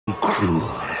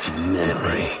cruel as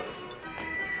memory.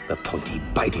 The pointy,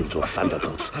 bitey little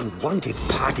thunderbolts, unwanted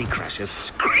party crashers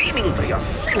screaming through your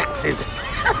synapses.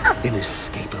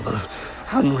 Inescapable,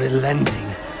 unrelenting,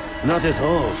 not at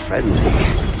all friendly.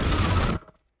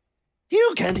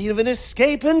 You can't even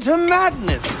escape into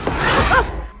madness.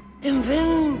 And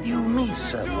then you meet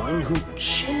someone who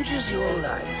changes your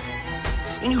life.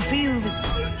 And you feel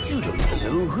that you don't even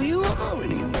know who you are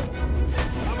anymore.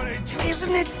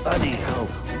 Isn't it funny how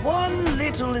one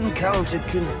little encounter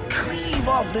can cleave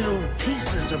off little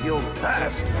pieces of your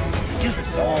past,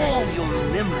 deform your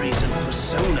memories and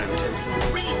persona until you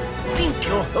rethink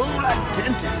your whole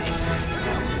identity?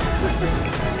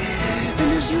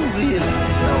 And as you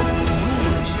realize how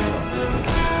foolish you are,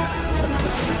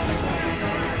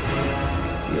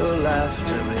 your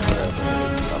laughter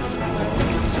reverberates off the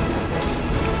walls of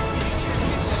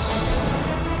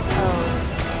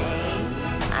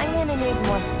I'm gonna need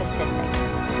more specifics.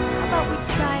 How about we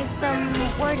try some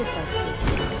word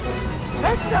association?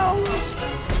 That sounds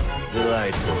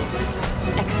delightful.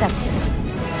 Acceptance.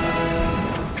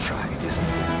 Don't try this.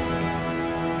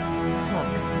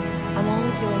 Look, I'm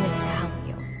only doing this to help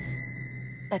you.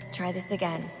 Let's try this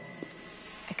again.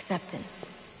 Acceptance.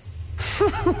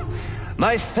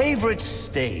 My favorite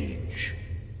stage.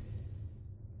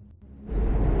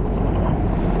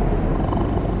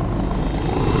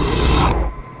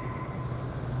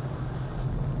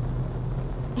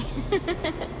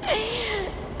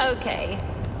 Okay.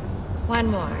 One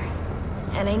more.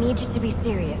 And I need you to be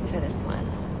serious for this one.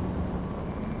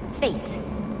 Fate.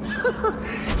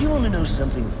 You want to know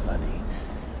something funny?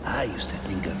 I used to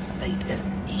think of fate as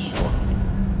evil.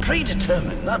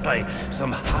 Predetermined, not by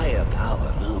some higher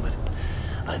power, no, but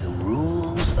by the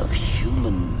rules of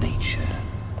human nature.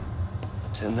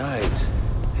 But tonight,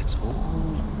 it's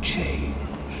all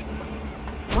changed.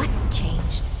 What's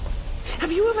changed?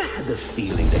 Have you ever had the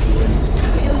feeling that your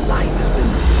entire life has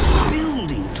been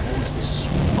building towards this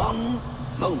one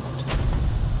moment?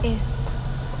 Is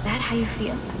that how you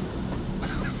feel?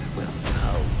 Well,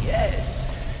 now, yes.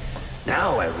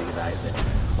 Now I realize that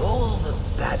all the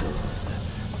battles, the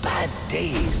bad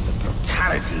days, the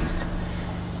brutalities,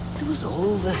 it was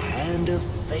all the hand of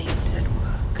fate at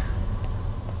work.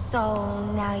 So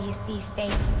now you see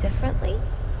fate differently?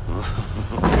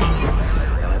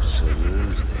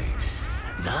 Absolutely.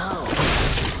 Now,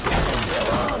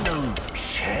 there are no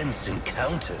chance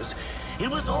encounters. It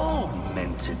was all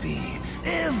meant to be.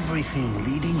 Everything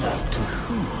leading up to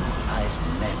who I've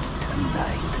met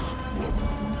tonight.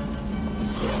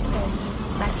 So,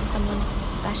 like someone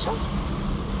special?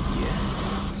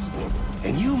 Yes.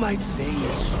 And you might say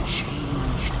it's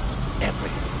changed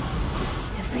everything.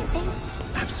 Everything?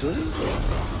 Absolutely.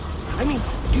 I mean,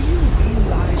 do you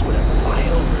realize what a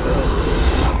vile world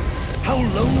is? How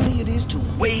lonely it is to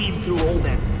wade through all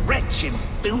that wretched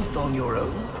filth on your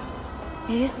own?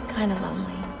 It is kind of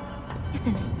lonely,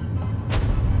 isn't it?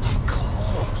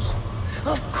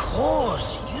 Of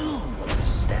course, you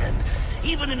understand.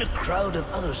 Even in a crowd of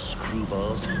other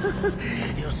screwballs,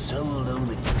 you're so alone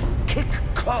that you can kick,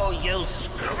 claw, yell,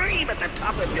 scream at the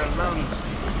top of your lungs.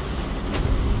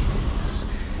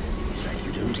 It's like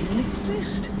you don't even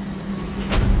exist.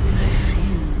 I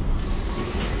feel...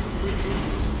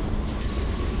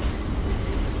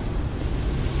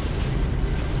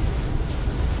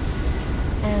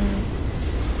 And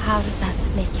how does that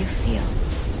make you feel?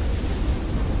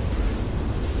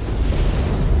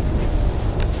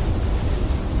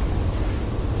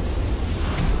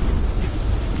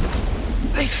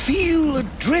 I feel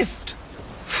adrift,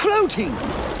 floating,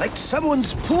 like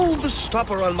someone's pulled the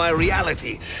stopper on my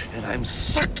reality, and I'm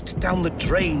sucked down the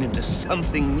drain into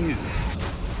something new.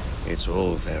 It's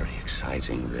all very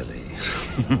exciting, really.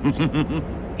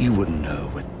 You wouldn't know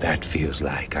what that feels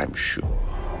like, I'm sure.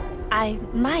 I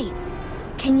might.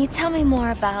 Can you tell me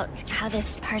more about how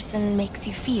this person makes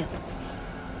you feel?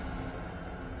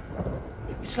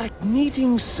 It's like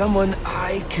meeting someone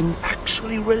I can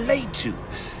actually relate to.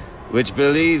 Which,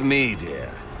 believe me, dear,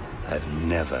 I've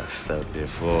never felt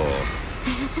before.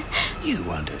 You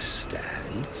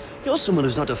understand? You're someone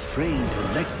who's not afraid to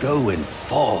let go and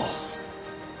fall.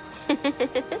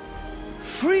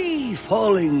 Free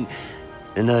falling,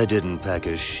 and I didn't pack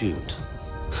a chute.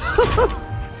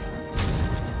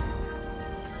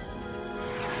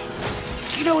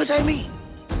 You know what I mean?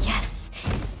 Yes.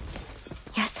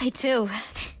 Yes, I do.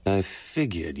 I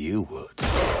figured you would.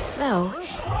 So,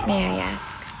 may I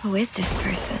ask, who is this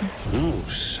person? Oh,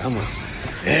 someone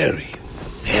very,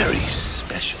 very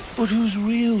special. But whose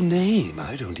real name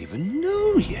I don't even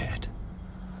know yet.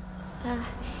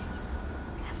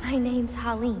 My name's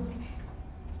Harleen.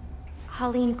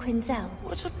 Pauline Quinzel.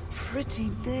 What a pretty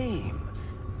name.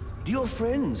 Do your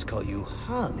friends call you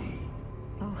Honey?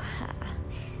 Oh,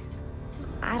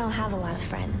 I don't have a lot of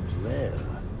friends. Well,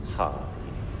 Honey,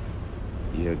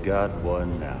 you got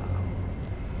one now.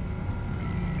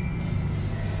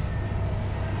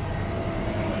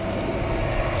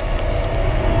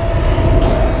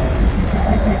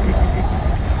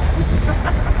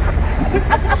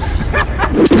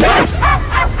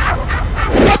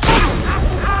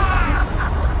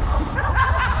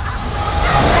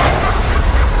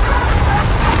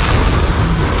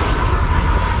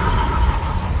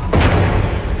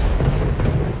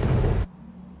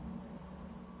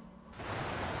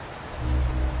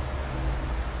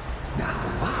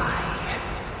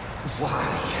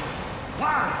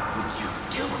 Why would you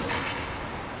do that?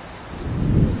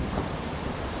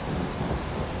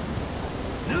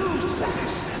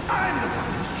 Newsflash! I'm the one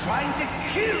who's trying to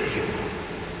kill you!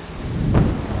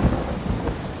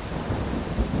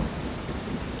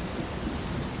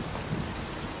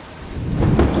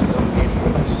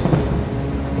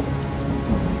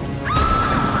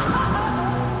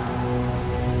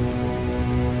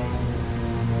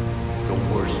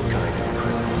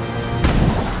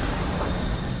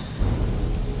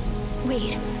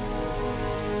 Wait.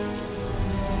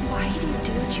 Why do you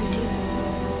do what you do?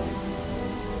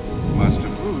 Master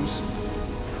Bruce,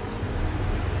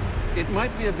 it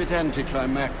might be a bit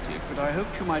anticlimactic, but I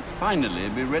hoped you might finally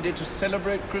be ready to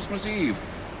celebrate Christmas Eve,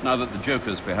 now that the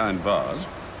Joker's behind bars.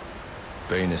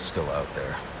 Bane is still out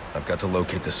there. I've got to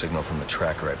locate the signal from the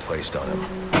tracker I placed on him.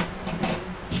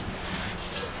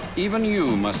 Even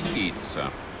you must eat,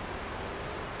 sir.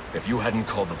 If you hadn't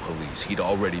called the police, he'd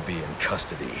already be in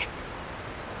custody.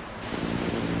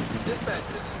 Dispatch,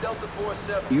 this is Delta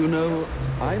 47. You know,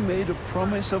 I made a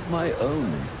promise of my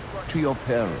own to your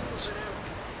parents.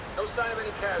 No sign of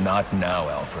any casualties. Not now,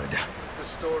 Alfred. It's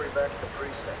the story back at the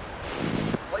precinct.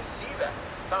 Place CVAC.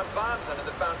 Found bombs under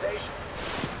the foundation.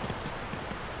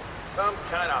 Some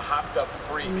kind of hopped-up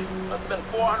freak. Must have been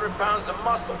 400 pounds of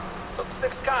muscle. Took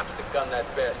 6 cops to gun that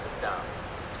bastard down.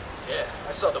 Yeah,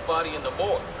 I saw the body in the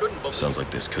morgue. Couldn't believe it. Sounds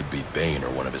like this could be Bane or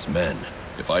one of his men.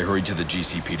 If I hurry to the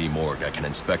GCPD morgue, I can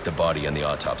inspect the body and the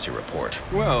autopsy report.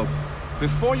 Well,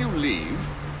 before you leave,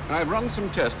 I've run some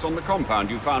tests on the compound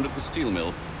you found at the steel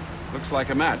mill. Looks like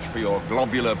a match for your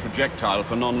globular projectile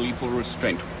for non-lethal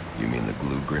restraint. You mean the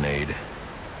glue grenade?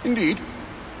 Indeed.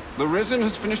 The resin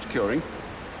has finished curing.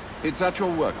 It's at your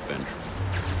workbench.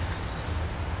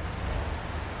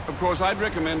 Of course, I'd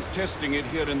recommend testing it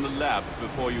here in the lab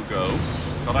before you go,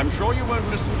 but I'm sure you won't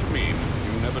listen to me.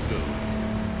 You never do.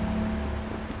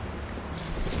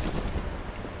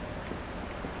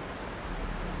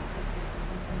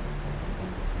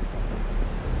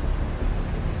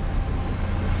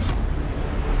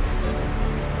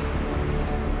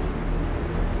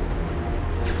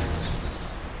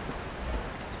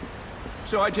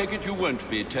 So I take it you won't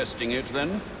be testing it,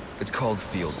 then? It's called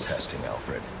field testing,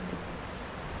 Alfred.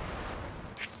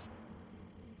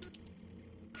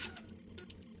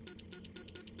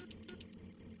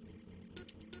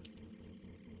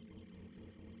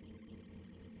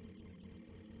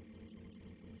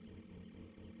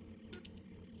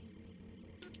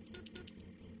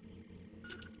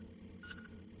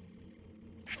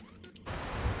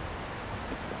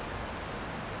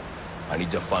 I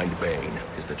need to find Bane.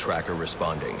 Is the tracker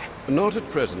responding? Not at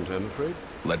present, I'm afraid.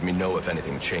 Let me know if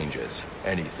anything changes.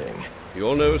 Anything.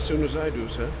 You'll know as soon as I do,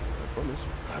 sir. I promise.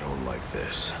 I don't like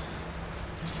this.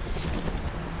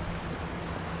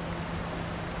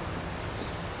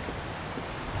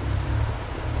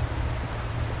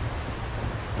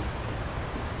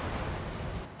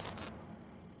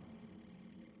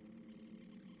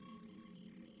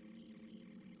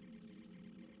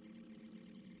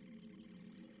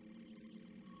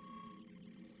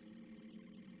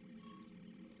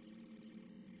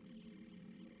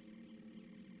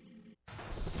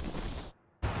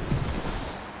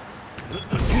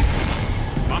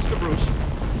 Master Bruce,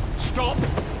 stop!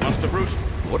 Master Bruce,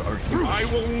 What are you? I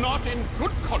will not in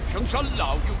good conscience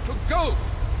allow you to go.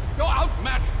 You're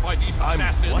outmatched by these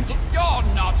assassins. What? You're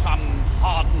not some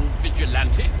hardened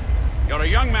vigilante. You're a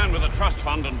young man with a trust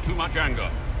fund and too much anger.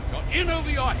 You're in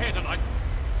over your head, and I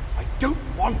don't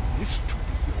want this to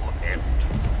be your end.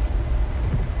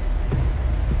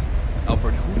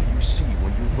 Alfred, who do you see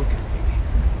when you look at me?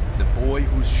 The boy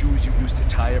whose shoes you used to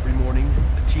tie every morning?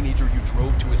 The teenager you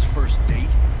drove to his first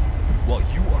date? While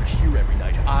you are here every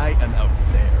night, I am out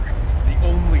there. The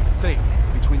only thing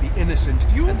between the innocent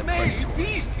and the predatory.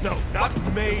 Be. No, not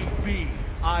may be.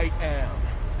 I am.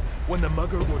 When the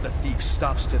mugger or the thief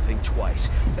stops to think twice,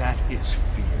 that is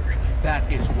fear.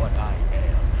 That is what I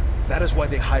am. That is why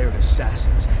they hired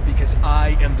assassins, because I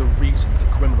am the reason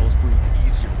the criminals breathe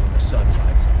easier when the sun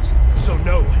rises. So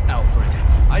no, Alfred,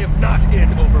 I am not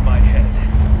in over my head.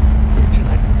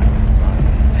 Tonight will not be my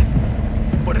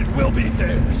end, but it will be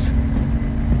theirs.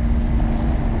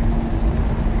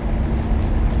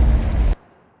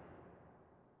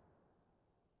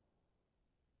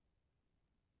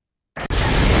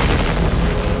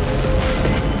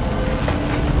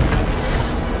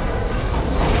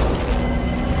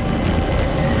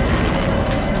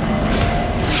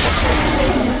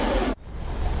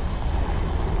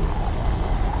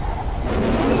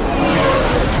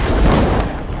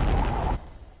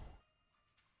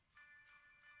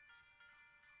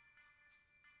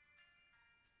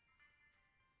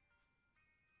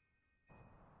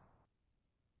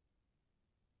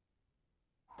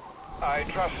 I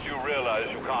trust you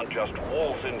realize you can't just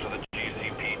waltz into the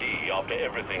GCPD after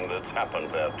everything that's happened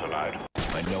there tonight.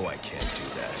 I know I can't do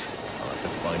that. I'll have to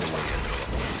find a way to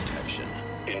avoid detection.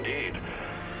 Indeed.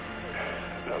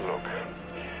 Now look,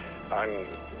 I'm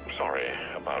sorry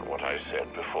about what I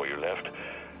said before you left.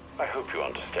 I hope you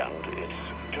understand. It's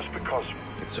just because...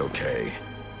 It's okay.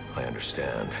 I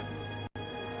understand.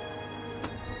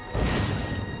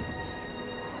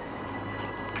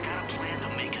 I got a plan to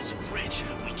make us rich.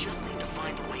 We just need to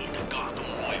find a way into Gotham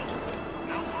Oil.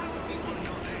 Now why would we want to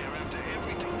go there after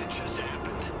everything that just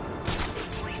happened? This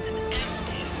place is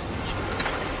empty.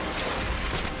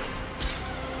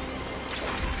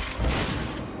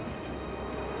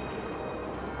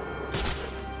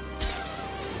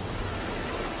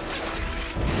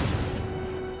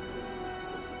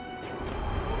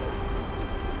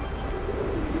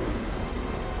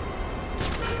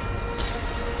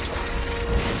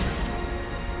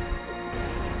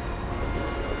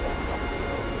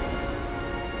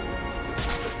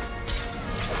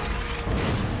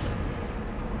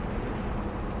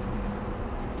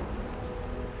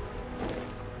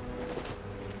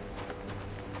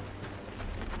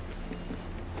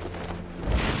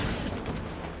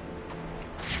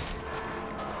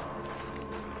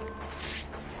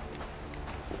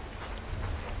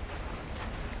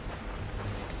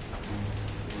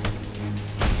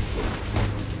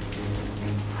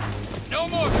 No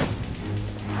more!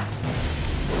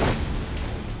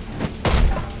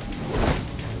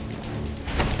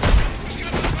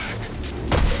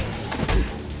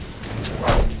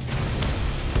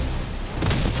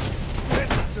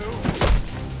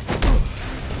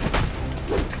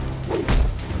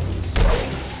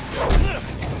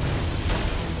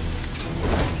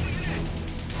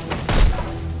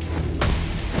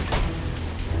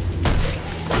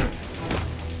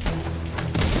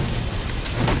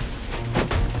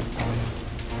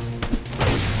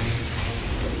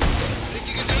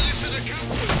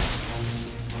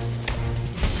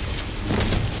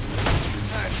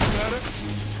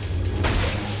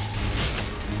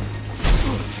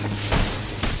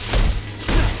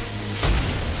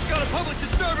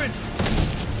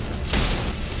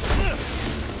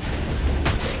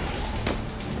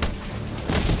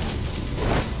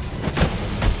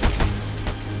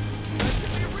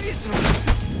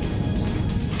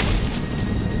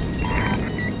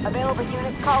 Available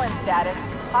units, call-in status.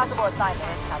 Possible assignment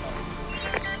incoming.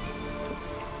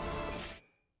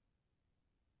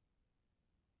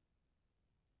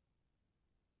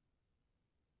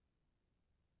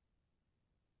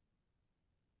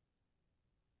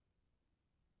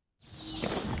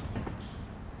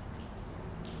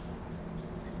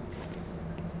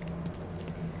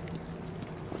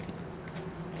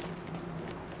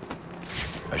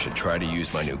 I should try to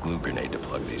use my new glue grenade to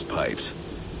plug these pipes.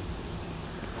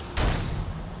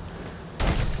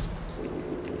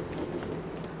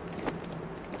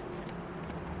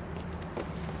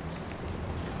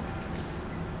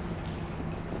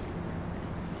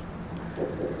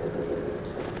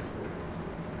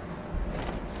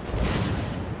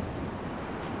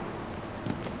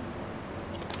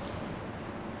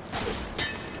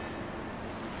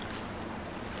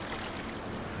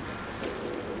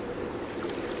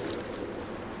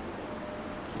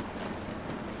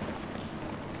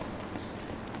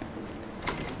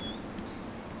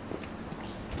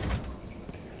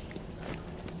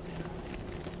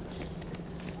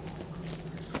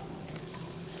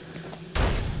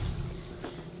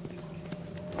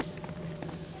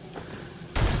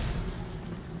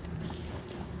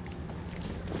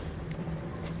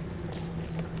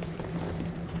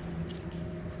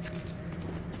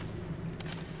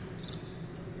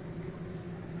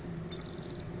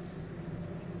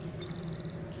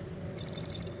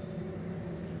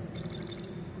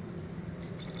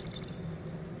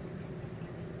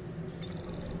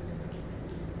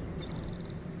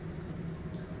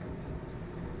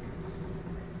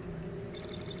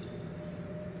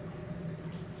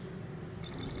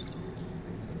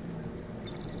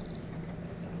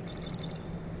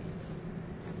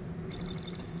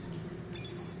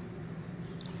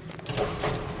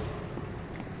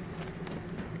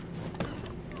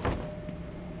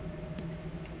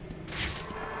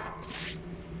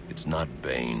 It's not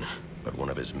Bane, but one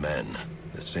of his men.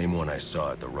 The same one I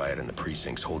saw at the riot in the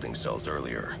precinct's holding cells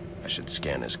earlier. I should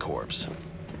scan his corpse.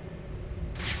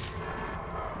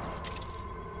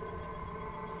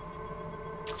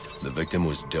 The victim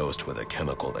was dosed with a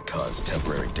chemical that caused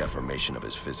temporary deformation of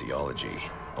his physiology.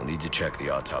 I'll need to check the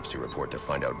autopsy report to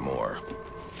find out more.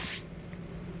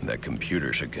 That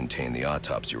computer should contain the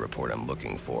autopsy report I'm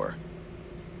looking for.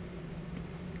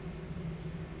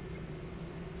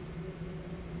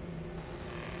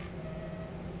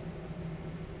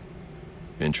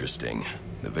 Interesting.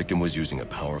 The victim was using a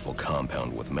powerful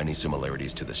compound with many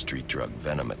similarities to the street drug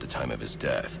Venom at the time of his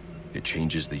death. It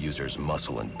changes the user's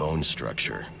muscle and bone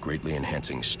structure, greatly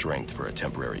enhancing strength for a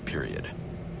temporary period.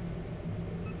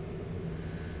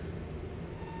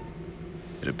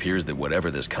 It appears that whatever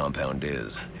this compound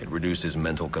is, it reduces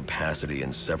mental capacity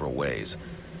in several ways,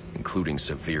 including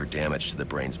severe damage to the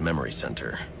brain's memory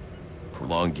center.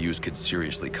 Prolonged use could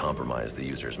seriously compromise the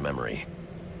user's memory.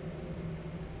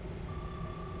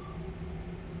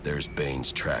 There's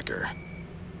Bane's tracker.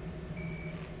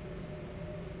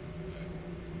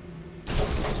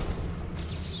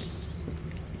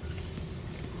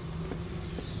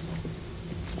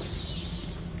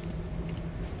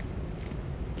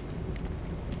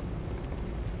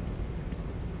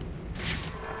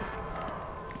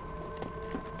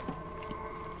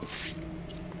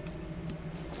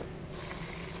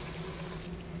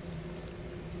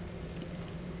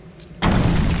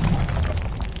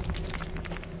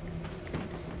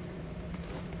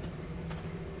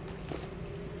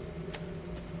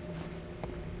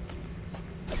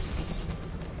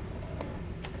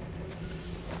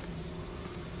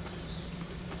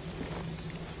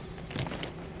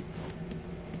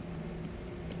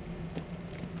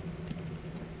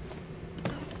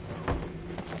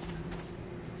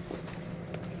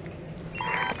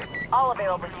 All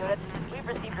available units, we've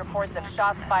received reports of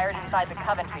shots fired inside the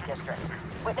Coventry district.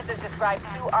 Witnesses describe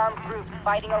two armed groups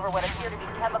fighting over what appear to be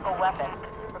chemical weapons.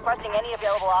 Requesting any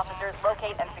available officers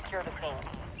locate and secure the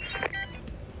scene.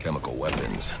 Chemical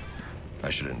weapons. I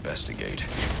should investigate.